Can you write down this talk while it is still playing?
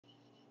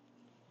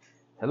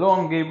Hello,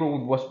 I'm Gabriel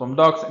with What's From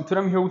Dogs, and today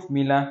I'm here with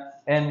Mila,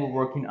 and we're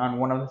working on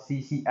one of the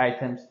CC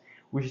items,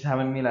 which is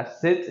having Mila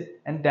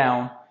sit and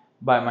down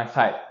by my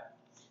side.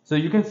 So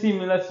you can see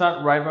Mila's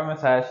not right by my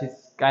side,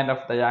 she's kind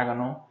of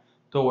diagonal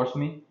towards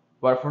me.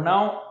 But for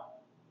now,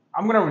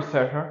 I'm gonna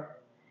reset her,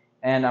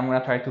 and I'm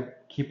gonna try to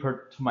keep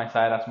her to my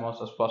side as much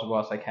as possible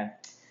as I can.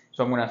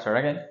 So I'm gonna start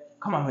again.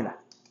 Come on, Mila.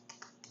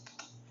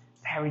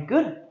 Very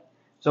good.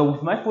 So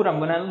with my foot, I'm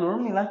gonna lure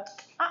Mila.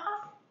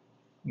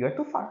 You're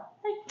too far.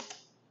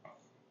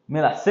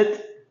 Mila,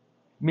 sit.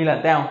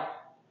 Mila, down.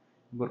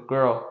 Good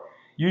girl.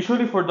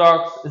 Usually for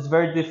dogs, it's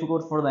very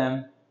difficult for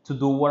them to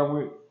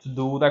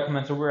do the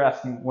commands that we're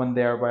asking when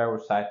they're by our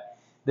side.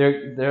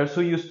 They're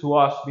so used to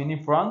us being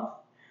in front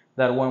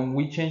that when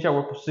we change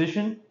our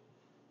position,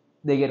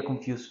 they get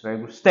confused. Very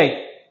good.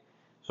 Stay.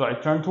 So I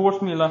turn towards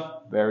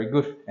Mila. Very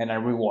good. And I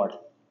reward.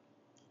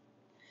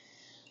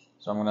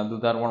 So I'm gonna do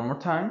that one more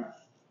time.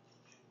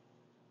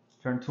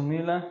 Turn to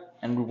Mila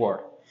and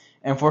reward.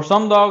 And for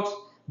some dogs,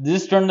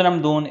 this turn that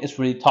I'm doing is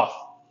really tough.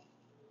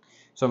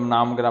 So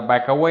now I'm gonna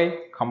back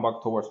away, come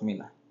back towards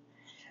Mila.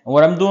 And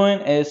what I'm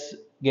doing is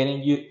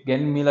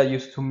getting Mila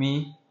used to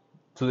me,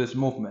 to these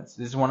movements.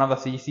 This is one of the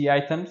CC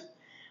items,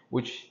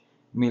 which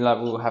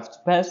Mila will have to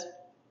pass.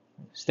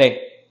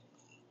 Stay.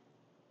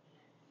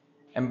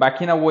 And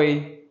backing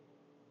away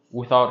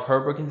without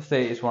her breaking the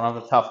stay is one of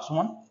the toughest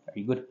one.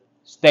 Very good.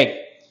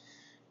 Stay.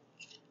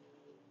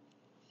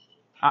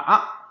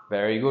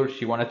 Very good.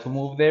 She wanted to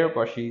move there,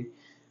 but she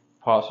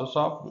paused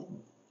herself,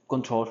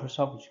 controlled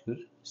herself, which is good.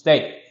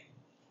 Stay.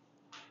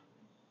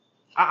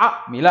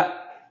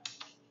 Mila.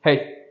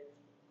 Hey.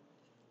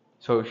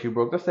 So she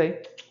broke the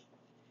stay.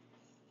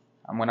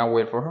 I'm gonna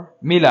wait for her.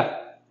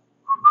 Mila.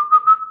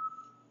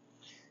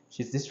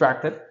 She's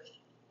distracted.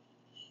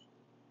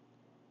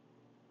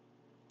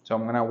 So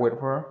I'm gonna wait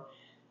for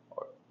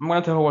her. I'm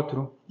gonna tell her what to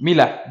do.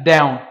 Mila,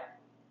 down.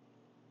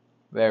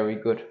 Very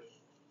good.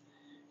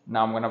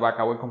 Now I'm gonna back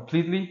away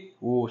completely.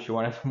 Ooh, she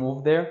wanted to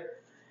move there.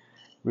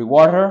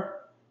 Reward her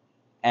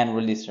and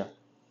release her.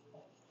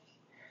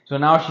 So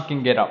now she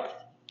can get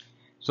up.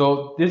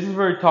 So this is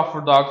very tough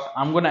for dogs.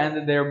 I'm gonna end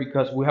it there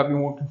because we have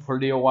been working for a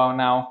little while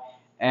now,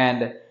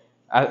 and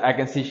I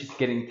can see she's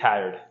getting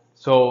tired.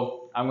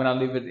 So I'm gonna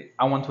leave it.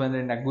 I want to end it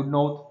in a good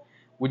note.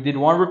 We did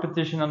one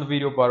repetition on the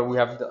video, but we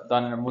have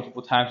done it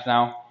multiple times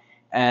now,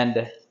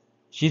 and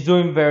she's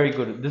doing very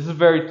good. This is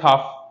very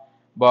tough,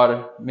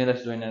 but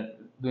Mila's doing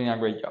a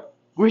great job.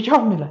 Great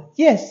job, Mila.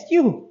 Yes,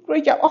 you.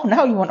 Great job. Oh,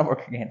 now you want to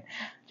work again.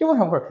 You want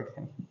to work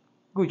again.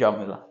 Good job,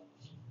 Mila.